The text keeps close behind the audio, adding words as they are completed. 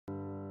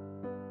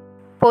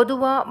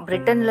பொதுவாக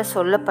பிரிட்டனில்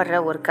சொல்லப்படுற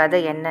ஒரு கதை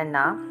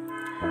என்னென்னா,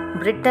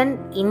 பிரிட்டன்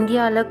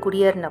இந்தியாவில்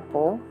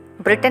குடியேறினப்போ,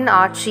 பிரிட்டன்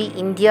ஆட்சி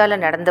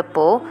இந்தியாவில்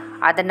நடந்தப்போ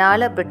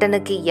அதனால்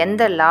பிரிட்டனுக்கு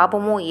எந்த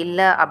லாபமும்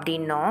இல்லை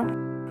அப்படின்னும்,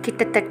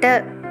 கிட்டத்தட்ட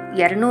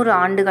 200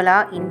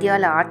 ஆண்டுகளாக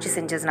இந்தியாவில் ஆட்சி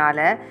செஞ்சதுனால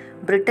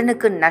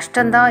பிரிட்டனுக்கு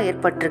நஷ்டம்தான்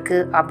ஏற்பட்டிருக்கு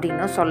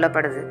அப்படின்னும்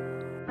சொல்லப்படுது.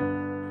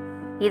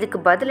 இதுக்கு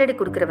பதிலடி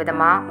கொடுக்குற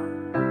விதமாக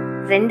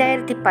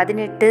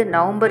 2018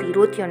 நவம்பர்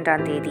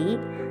 21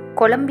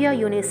 கொலம்பியா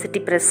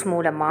யூனிவர்சிட்டி பிரஸ்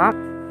மூலமாக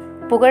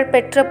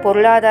புகழ்பெற்ற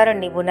பொருளாதார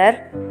நிபுணர்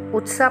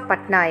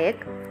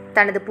பட்நாயக்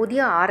தனது புதிய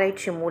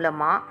ஆராய்ச்சி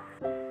மூலமாக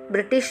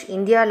பிரிட்டிஷ்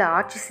இந்தியாவில்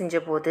ஆட்சி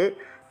செஞ்சபோது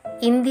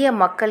இந்திய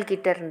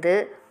மக்கள்கிட்டேருந்து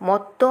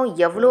மொத்தம்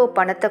எவ்வளோ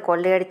பணத்தை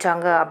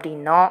கொள்ளையடித்தாங்க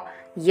அப்படின்னும்,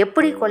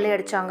 எப்படி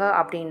கொள்ளையடித்தாங்க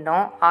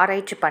அப்படின்னும்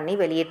ஆராய்ச்சி பண்ணி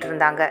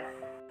வெளியிட்டிருந்தாங்க.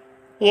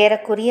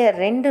 ஏறக்குறைய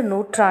 2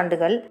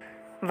 நூற்றாண்டுகள்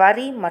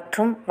வரி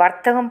மற்றும்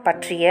வர்த்தகம்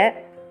பற்றிய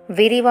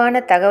விரிவான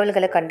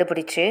தகவல்களை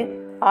கண்டுபிடிச்சு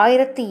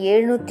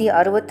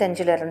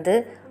 1765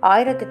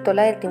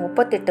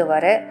 1938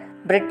 வரை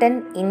பிரிட்டன்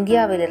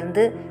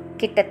இந்தியாவிலிருந்து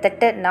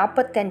கிட்டத்தட்ட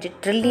 $45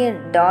 ட்ரில்லியன்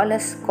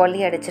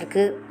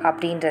கொள்ளையடிச்சிருக்கு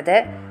அப்படின்றத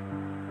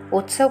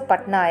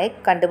பட்நாயக்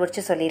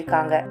கண்டுபிடிச்சு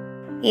சொல்லியிருக்காங்க.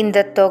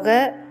 இந்த தொகை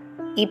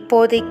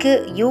இப்போதைக்கு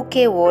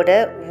யூகேவோட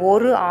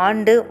ஒரு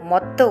ஆண்டு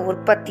மொத்த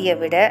உற்பத்தியை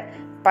விட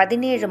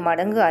 17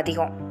 மடங்கு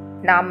அதிகம்.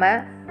 நாம்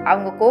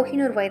அவங்க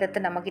கோஹினூர் வைரத்தை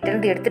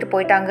நம்மக்கிட்டேருந்து எடுத்துகிட்டு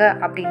போயிட்டாங்க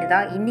அப்படின்னு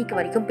தான் இன்றைக்கி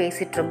வரைக்கும்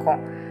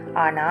பேசிகிட்ருக்கோம்.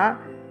 ஆனால்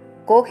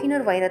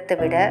கோஹினூர் வைரத்தை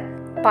விட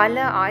பல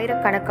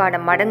ஆயிரக்கணக்கான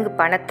மடங்கு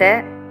பணத்தை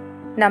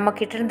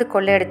நம்மக்கிட்டேருந்து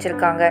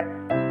கொள்ளையடிச்சிருக்காங்க.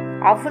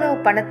 அவ்வளோ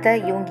பணத்தை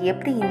இவங்க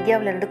எப்படி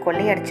இந்தியாவிலேருந்து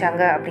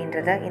கொள்ளையடிச்சாங்க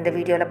அப்படின்றத இந்த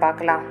வீடியோவில்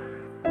பார்க்கலாம்.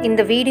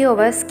 இந்த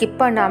வீடியோவை ஸ்கிப்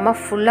பண்ணாமல்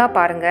ஃபுல்லாக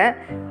பாருங்கள்.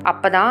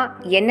 அப்போ தான்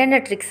என்னென்ன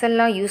ட்ரிக்ஸ்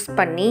எல்லாம் யூஸ்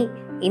பண்ணி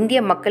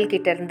இந்திய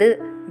மக்கள்கிட்டேருந்து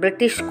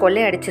பிரிட்டிஷ்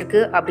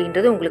கொள்ளையடிச்சிருக்கு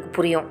அப்படின்றது உங்களுக்கு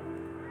புரியும்.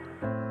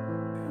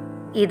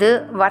 இது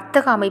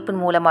வர்த்தக அமைப்பின்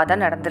மூலமாக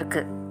தான்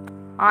நடந்திருக்கு.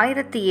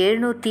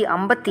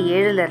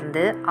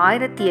 1757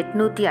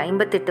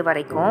 1858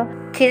 வரைக்கும்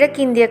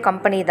கிழக்கிந்திய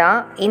கம்பெனி தான்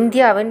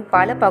இந்தியாவின்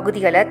பல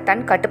பகுதிகளை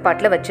தன்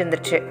கட்டுப்பாட்டில்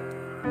வச்சிருந்துச்சு.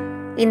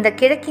 இந்த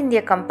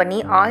கிழக்கிந்திய கம்பெனி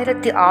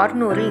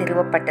 1600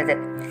 நிறுவப்பட்டது.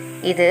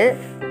 இது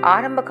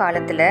ஆரம்ப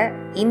காலத்தில்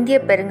இந்திய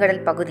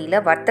பெருங்கடல்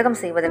பகுதியில் வர்த்தகம்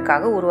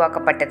செய்வதற்காக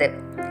உருவாக்கப்பட்டது.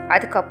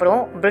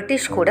 அதுக்கப்புறம்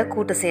பிரிட்டிஷ் கூட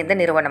கூட்டு சேர்ந்த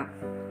நிறுவனம்.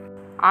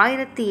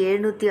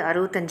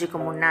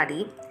 1765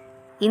 முன்னாடி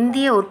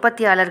இந்திய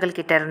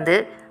உற்பத்தியாளர்கள்கிட்டேருந்து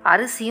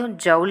அரிசியும்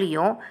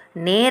ஜவுளியும்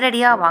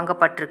நேரடியாக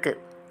வாங்கப்பட்டிருக்கு.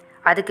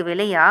 அதுக்கு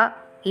விலையாக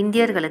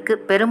இந்தியர்களுக்கு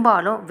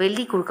பெரும்பாலும்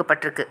வெள்ளி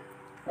கொடுக்கப்பட்டிருக்கு.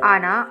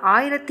 ஆனால்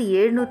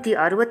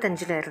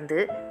 1765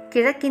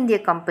 கிழக்கிந்திய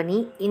கம்பெனி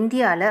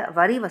இந்தியாவில்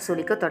வரி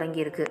வசூலிக்க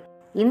தொடங்கியிருக்கு.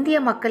 இந்திய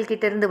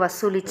மக்கள்கிட்டேருந்து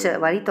வசூலித்த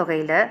வரி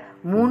தொகையில்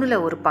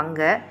 1/3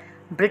 பங்கை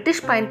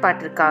பிரிட்டிஷ்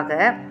பயன்பாட்டிற்காக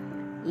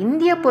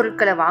இந்திய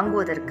பொருட்களை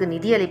வாங்குவதற்கு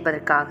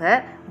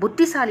நிதியளிப்பதற்காக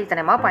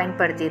புத்திசாலித்தனமாக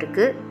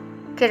பயன்படுத்தியிருக்கு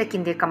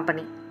கிழக்கிந்திய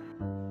கம்பெனி.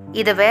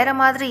 இதை வேறு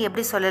மாதிரி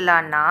எப்படி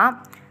சொல்லலான்னா,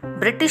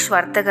 பிரிட்டிஷ்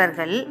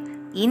வர்த்தகர்கள்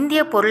இந்திய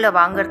பொருளை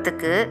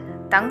வாங்கிறதுக்கு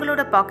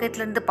தங்களோட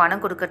பாக்கெட்லேருந்து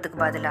பணம் கொடுக்கறதுக்கு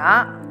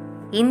பதிலாக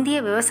இந்திய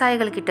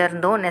விவசாயிகள்கிட்ட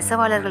இருந்தும்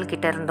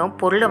நெசவாளர்கள்கிட்ட இருந்தும்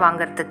பொருளை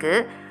வாங்கிறதுக்கு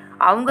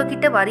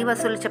அவங்கக்கிட்ட வரி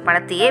வசூலித்த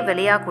பணத்தையே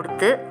விலையாக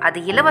கொடுத்து அது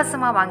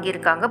இலவசமாக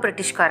வாங்கியிருக்காங்க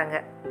பிரிட்டிஷ்காரங்க.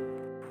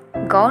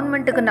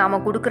 கவர்மெண்ட்டுக்கு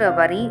நாம் கொடுக்குற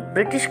வரி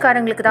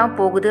பிரிட்டிஷ்காரங்களுக்கு தான்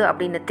போகுது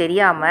அப்படின்னு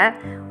தெரியாமல்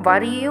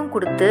வரியையும்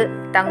கொடுத்து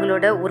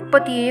தங்களோட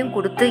உற்பத்தியையும்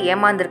கொடுத்து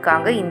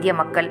ஏமாந்துருக்காங்க இந்திய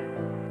மக்கள்.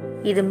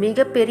 இது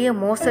மிகப்பெரிய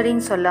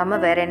மோசடின்னு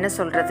சொல்லாமல் வேற என்ன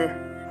சொல்கிறது.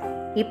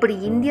 இப்படி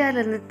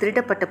இந்தியாவிலேருந்து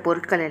திருடப்பட்ட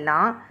பொருட்கள்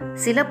எல்லாம்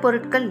சில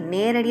பொருட்கள்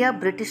நேரடியாக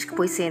பிரிட்டிஷ்க்கு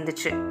போய்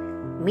சேர்ந்துச்சு.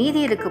 மீதி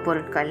இருக்க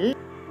பொருட்கள்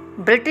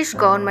பிரிட்டிஷ்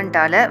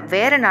கவர்மெண்ட்டால்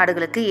வேறு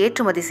நாடுகளுக்கு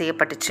ஏற்றுமதி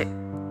செய்யப்பட்டுச்சு.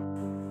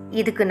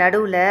 இதுக்கு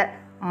நடுவில்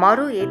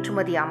மறு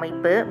ஏற்றுமதி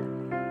அமைப்பு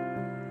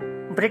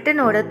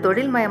பிரிட்டனோட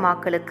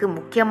தொழில்மயமாக்கலுக்கு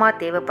முக்கியமாக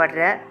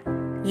தேவைப்படுற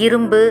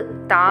இரும்பு,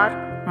 தார்,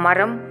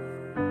 மரம்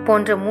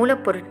போன்ற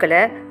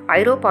மூலப்பொருட்களை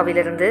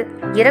ஐரோப்பாவிலிருந்து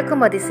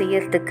இறக்குமதி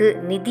செய்யறதுக்கு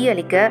நிதி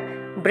அளிக்க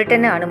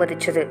பிரிட்டனை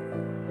அனுமதிச்சது.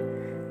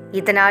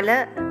 இதனால்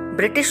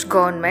பிரிட்டிஷ்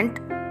கவர்மெண்ட்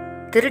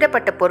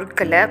திருடப்பட்ட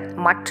பொருட்களை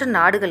மற்ற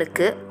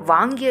நாடுகளுக்கு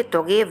வாங்கிய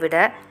தொகையை விட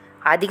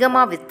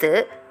அதிகமாக விற்று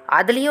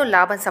அதுலேயும்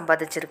லாபம்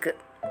சம்பாதிச்சிருக்கு.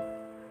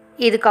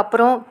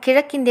 இதுக்கப்புறம்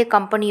கிழக்கிந்திய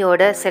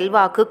கம்பெனியோட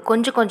செல்வாக்கு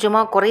கொஞ்சம்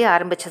கொஞ்சமாக குறைய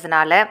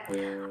ஆரம்பித்ததுனால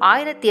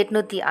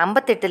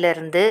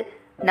 1858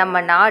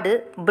 நம்ம நாடு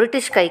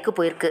பிரிட்டிஷ் கைக்கு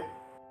போயிருக்கு.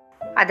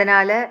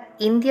 அதனால்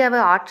இந்தியாவை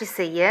ஆட்சி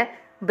செய்ய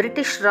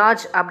பிரிட்டிஷ்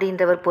ராஜ்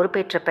அப்படின்றவர்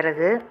பொறுப்பேற்ற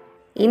பிறகு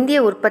இந்திய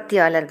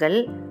உற்பத்தியாளர்கள்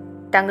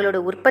தங்களோட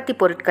உற்பத்தி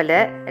பொருட்களை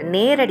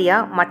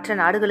நேரடியாக மற்ற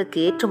நாடுகளுக்கு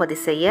ஏற்றுமதி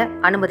செய்ய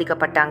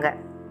அனுமதிக்கப்பட்டாங்க.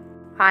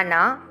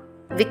 ஆனால்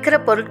விற்கிற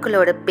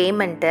பொருட்களோட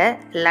பேமெண்ட்டை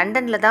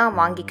லண்டனில் தான்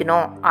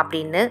வாங்கிக்கணும்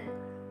அப்படின்னு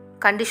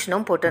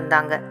கண்டிஷனும்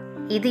போட்டிருந்தாங்க.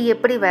 இது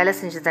எப்படி வேலை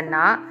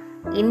செஞ்சதுன்னா,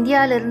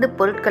 இந்தியாவிலேருந்து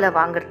பொருட்களை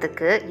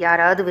வாங்கிறதுக்கு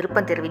யாராவது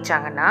விருப்பம்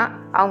தெரிவித்தாங்கன்னா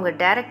அவங்க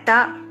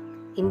டைரெக்டாக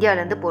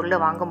இந்தியாவிலேருந்து பொருளை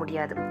வாங்க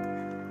முடியாது.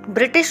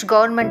 பிரிட்டிஷ்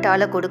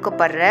கவர்மெண்ட்டால்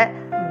கொடுக்கப்படுற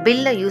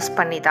பில்லை யூஸ்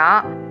பண்ணி தான்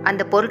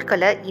அந்த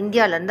பொருட்களை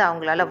இந்தியாவிலேருந்து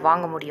அவங்களால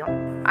வாங்க முடியும்.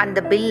 அந்த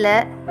பில்லை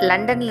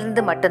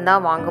லண்டன்லேருந்து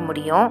மட்டும்தான் வாங்க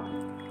முடியும்.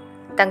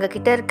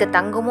 தங்கக்கிட்ட இருக்க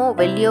தங்கமோ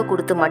வெள்ளியோ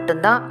கொடுத்து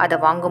மட்டும்தான் அதை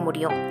வாங்க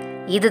முடியும்.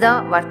 இதுதான்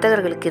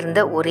வர்த்தகர்களுக்கு இருந்த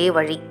ஒரே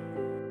வழி.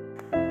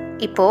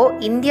 இப்போது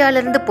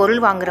இந்தியாவிலேருந்து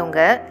பொருள்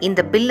வாங்குறவங்க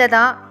இந்த பில்லை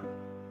தான்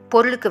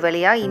பொருளுக்கு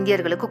விலையாக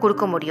இந்தியர்களுக்கு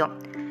கொடுக்க முடியும்.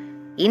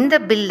 இந்த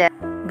பில்லை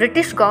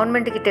பிரிட்டிஷ்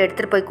கவர்மெண்ட்டுக்கிட்ட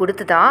எடுத்துகிட்டு போய்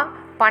கொடுத்து தான்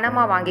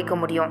பணமாக வாங்கிக்க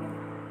முடியும்.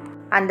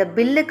 அந்த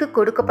பில்லுக்கு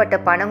கொடுக்கப்பட்ட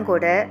பணம்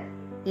கூட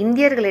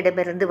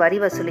இந்தியர்களிடமிருந்து வரி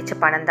வசூலித்த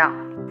பணம் தான்.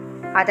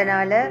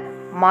 அதனால்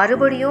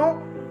மறுபடியும்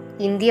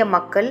இந்திய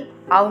மக்கள்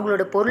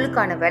அவங்களோட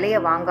பொருளுக்கான விலையை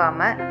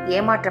வாங்காமல்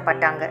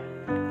ஏமாற்றப்பட்டாங்க.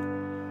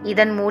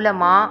 இதன்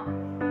மூலமாக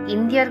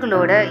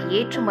இந்தியர்களோட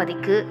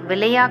ஏற்றுமதிக்கு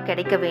விலையாக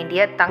கிடைக்க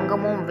வேண்டிய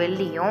தங்கமும்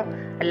வெள்ளியும்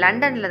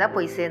லண்டனில் தான்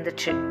போய்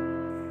சேர்ந்துச்சு.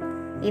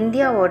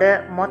 இந்தியாவோட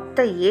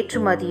மொத்த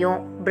ஏற்றுமதியும்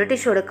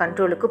பிரிட்டிஷோட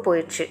கண்ட்ரோலுக்கு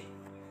போயிடுச்சு.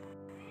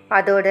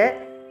 அதோட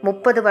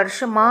 30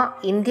 வருஷமாக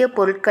இந்திய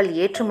பொருட்கள்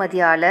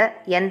ஏற்றுமதியால்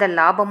எந்த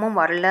லாபமும்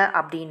வரல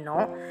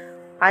அப்படின்னும்,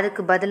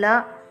 அதுக்கு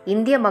பதிலாக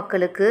இந்திய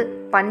மக்களுக்கு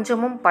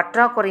பஞ்சமும்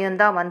பற்றாக்குறையும்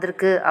தான்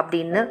வந்திருக்கு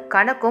அப்படின்னு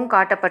கணக்கும்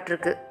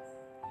காட்டப்பட்டிருக்கு.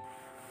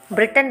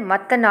 பிரிட்டன்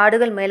மற்ற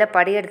நாடுகள் மேலே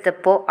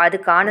படையெடுத்தப்போ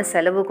அதுக்கான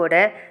செலவு கூட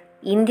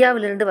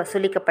இந்தியாவிலிருந்து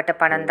வசூலிக்கப்பட்ட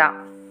பணம் தான்.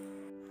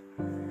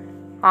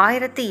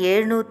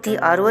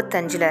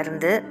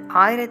 1765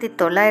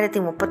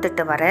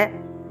 1938 வரை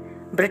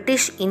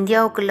பிரிட்டிஷ்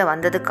இந்தியாவுக்குள்ளே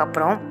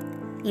வந்ததுக்கப்புறம்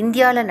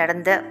இந்தியாவில்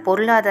நடந்த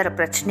பொருளாதார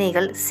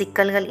பிரச்சனைகள்,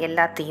 சிக்கல்கள்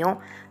எல்லாத்தையும்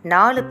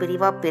 4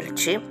 பிரிவாக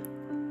பிரித்து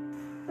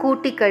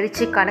கூட்டி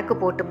கழித்து கணக்கு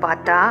போட்டு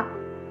பார்த்தா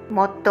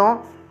மொத்தம்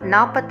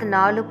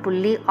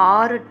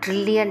 $44.6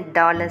 ட்ரில்லியன்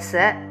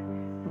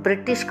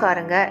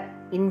பிரிட்டிஷ்காரங்க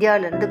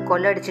இந்தியாவிலேருந்து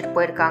கொள்ளடிச்சிட்டு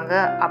போயிருக்காங்க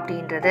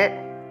அப்படின்றத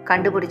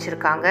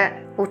கண்டுபிடிச்சிருக்காங்க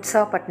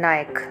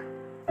பட்நாயக்.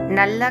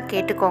 நல்லா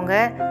கேட்டுக்கோங்க,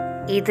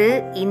 இது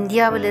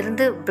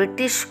இந்தியாவிலிருந்து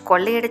பிரிட்டிஷ்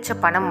கொள்ளையடித்த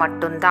பணம்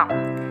மட்டும்தான்.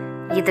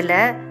 இதில்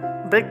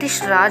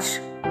பிரிட்டிஷ் ராஜ்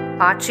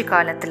ஆட்சி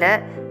காலத்தில்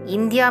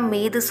இந்தியா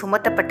மீது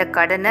சுமத்தப்பட்ட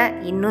கடனை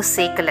இன்னும்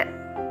சேர்க்கலை.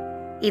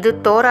 இது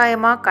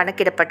தோராயமாக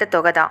கணக்கிடப்பட்ட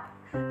தொகை தான்.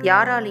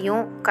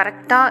 யாராலையும்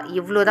கரெக்டாக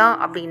இவ்வளோதான்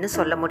அப்படின்னு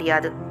சொல்ல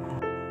முடியாது.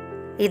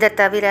 இதை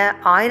தவிர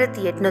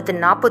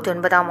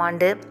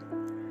 1849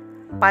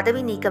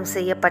 பதவி நீக்கம்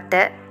செய்யப்பட்ட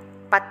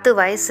 10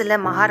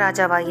 வயசில்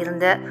மகாராஜாவாக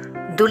இருந்த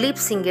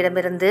துலீப்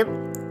சிங்கிடமிருந்து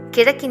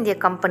கிழக்கிந்திய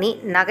கம்பெனி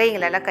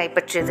நகைகளெல்லாம்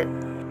கைப்பற்றியது.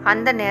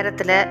 அந்த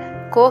நேரத்தில்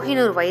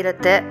கோஹினூர்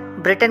வைரத்தை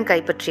பிரிட்டன்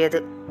கைப்பற்றியது.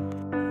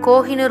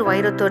 கோஹினூர்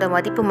வைரத்தோட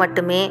மதிப்பு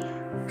மட்டுமே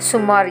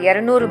சுமார்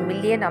 $200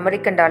 மில்லியன்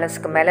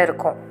மேலே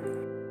இருக்கும்.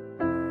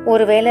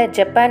 ஒருவேளை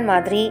ஜப்பான்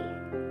மாதிரி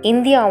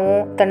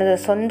இந்தியாவும் தனது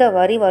சொந்த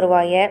வரி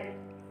வருவாயை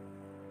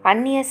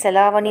அந்நிய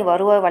செலாவணி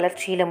வருவாய்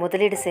வளர்ச்சியில்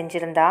முதலீடு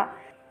செஞ்சுருந்தா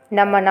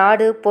நம்ம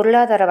நாடு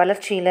பொருளாதார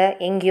வளர்ச்சியில்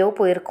எங்கேயோ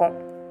போயிருக்கோம்.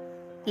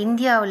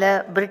 இந்தியாவில்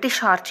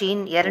பிரிட்டிஷ்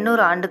ஆட்சியின்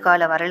 200 ஆண்டு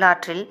கால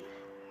வரலாற்றில்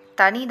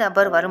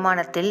தனிநபர்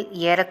வருமானத்தில்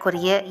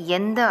ஏறக்குறைய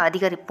எந்த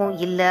அதிகரிப்பும்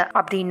இல்லை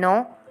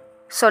அப்படின்னும்,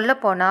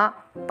 சொல்லப்போனால்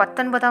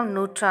 19ஆம்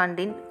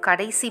நூற்றாண்டின்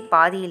கடைசி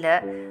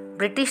பாதியில்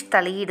பிரிட்டிஷ்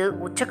தலையீடு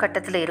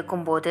உச்சக்கட்டத்தில்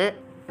இருக்கும்போது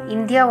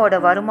இந்தியாவோட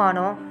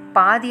வருமானம்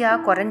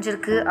பாதியாக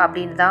குறைஞ்சிருக்கு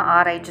அப்படின்னு தான்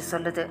ஆராய்ச்சி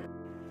சொல்லுது.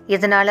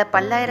 இதனால்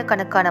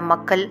பல்லாயிரக்கணக்கான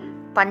மக்கள்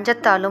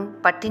பஞ்சத்தாலும்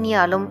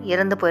பட்டினியாலும்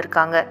இறந்து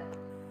போயிருக்காங்க.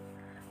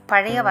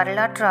 பழைய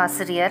வரலாற்று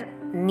ஆசிரியர்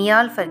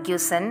நியால்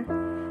ஃபெர்கியூசன்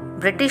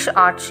பிரிட்டிஷ்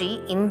ஆட்சி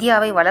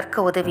இந்தியாவை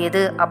வளர்க்க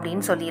உதவியது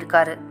அப்படின்னு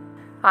சொல்லியிருக்காரு.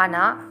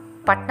 ஆனால்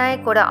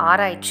பட்நாயக்கோட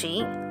ஆராய்ச்சி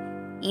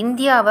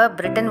இந்தியாவை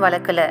பிரிட்டன்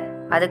வளர்க்கலை,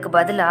 அதுக்கு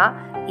பதிலாக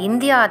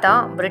இந்தியா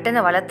தான்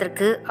பிரிட்டனை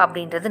வளர்த்துருக்கு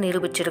அப்படின்றது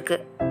நிரூபிச்சிருக்கு.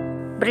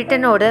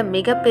 பிரிட்டனோட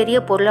மிகப்பெரிய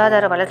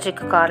பொருளாதார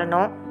வளர்ச்சிக்கு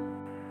காரணம்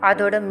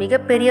அதோட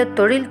மிகப்பெரிய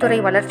தொழில்துறை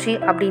வளர்ச்சி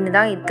அப்படின்னு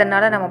தான் இத்தனை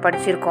நாளாக நம்ம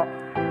படிச்சிருக்கோம்.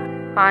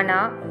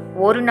 ஆனால்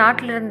ஒரு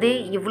நாட்டிலிருந்தே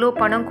இவ்வளோ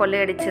பணம்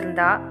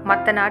கொள்ளையடிச்சிருந்தா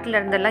மற்ற நாட்டில்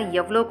இருந்தெல்லாம்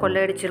எவ்வளோ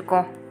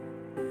கொள்ளையடிச்சிருக்கோம்.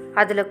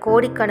 அதில்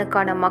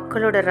கோடிக்கணக்கான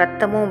மக்களோட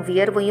ரத்தமும்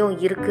வியர்வையும்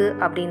இருக்குது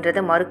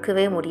அப்படின்றத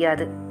மறுக்கவே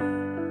முடியாது.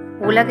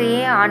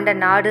 உலகையே ஆண்ட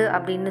நாடு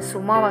அப்படின்னு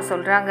சும்மாவா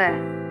சொல்கிறாங்க?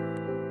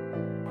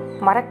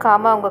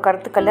 மறக்காமல் உங்கள்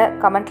கருத்துக்களை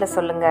கமெண்ட்டில்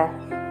சொல்லுங்கள்.